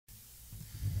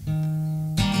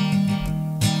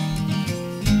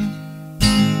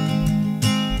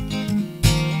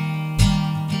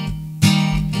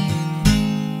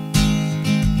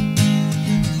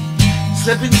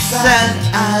Step inside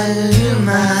out of your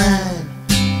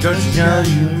mind. Don't you know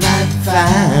you might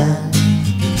find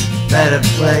better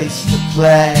place to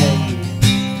play?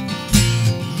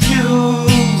 You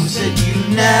said you've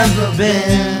never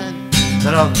been,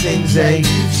 but all things that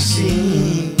you've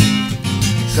seen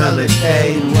slowly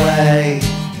fade away.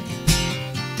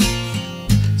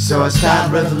 So I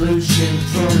start revolution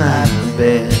from my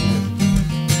bed.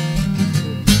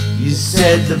 You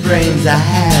said the brains I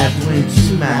had went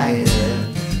to my head.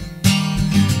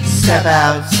 Step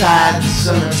outside the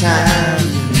summertime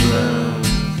room.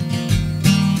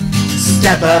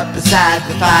 Step up beside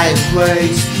the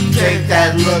fireplace. Take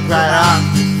that look right off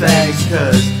your face,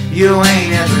 'cause you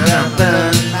ain't ever gonna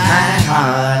burn my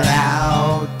heart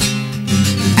out.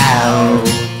 Out.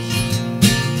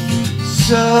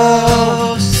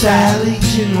 So Sally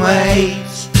can wait.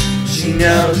 She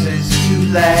knows it's too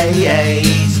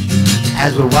late.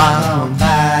 As we walk on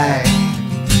by,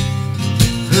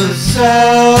 her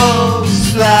soul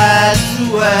slides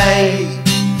away.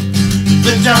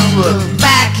 But don't look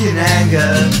back in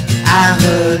anger, I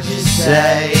heard you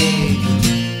say.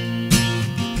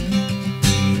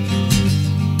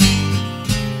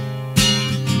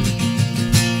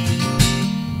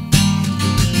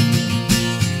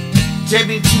 Take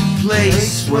me to a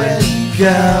place where you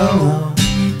go,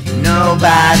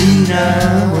 nobody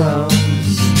knows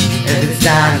if it's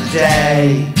time of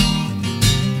day.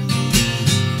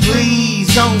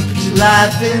 Please don't put your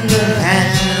life in the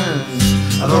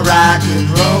hands of a rock and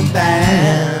roll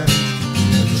band.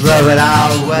 Throw it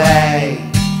all away.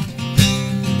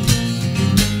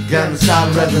 Gonna start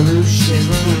a revolution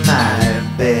in my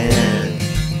bed.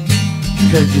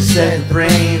 'Cause you said the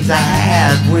brains I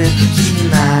had went to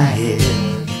my head.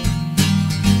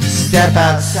 Step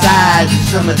outside the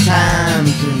summertime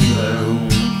bloom.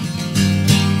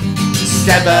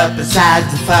 Step up beside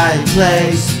the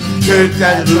fireplace. Take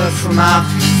that look from off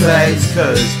your face,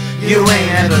 'cause you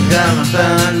ain't ever gonna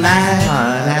burn my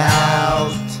heart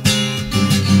out.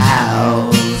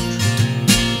 Out.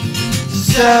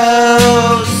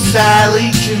 So Sally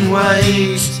can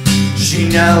wait. She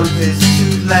knows it's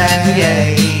too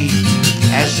late.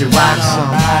 As she walks on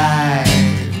by,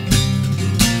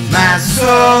 my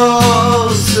soul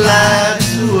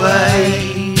slides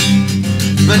away.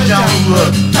 But don't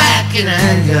look back in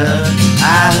anger,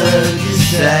 I heard you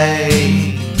say.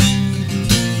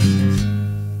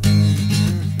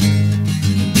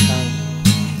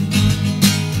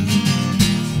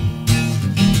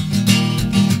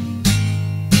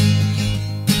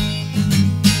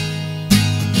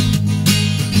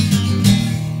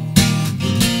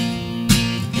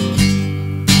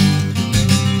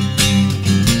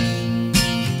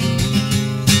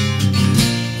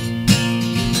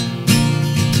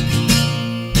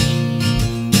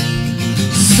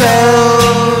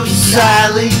 So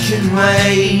Sally can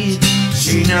wait.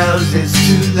 She knows it's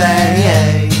too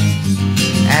late.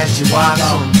 As she walks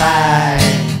on by,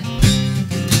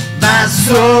 my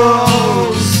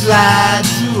soul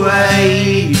slides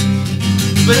away.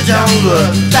 But don't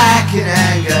look back in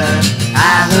anger,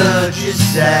 I heard you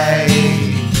say.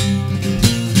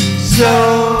 So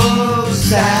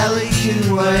Sally can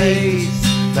wait,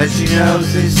 but she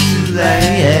knows it's too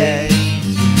late.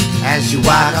 As you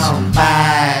walk on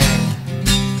by,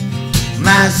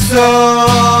 my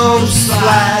soul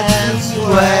slides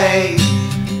away.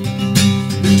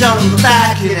 Don't look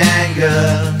back in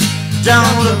anger,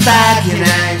 don't look back in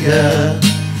anger,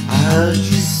 I heard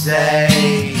you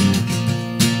say.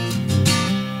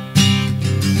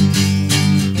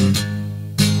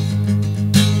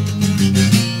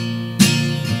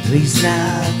 At least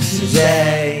not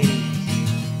today.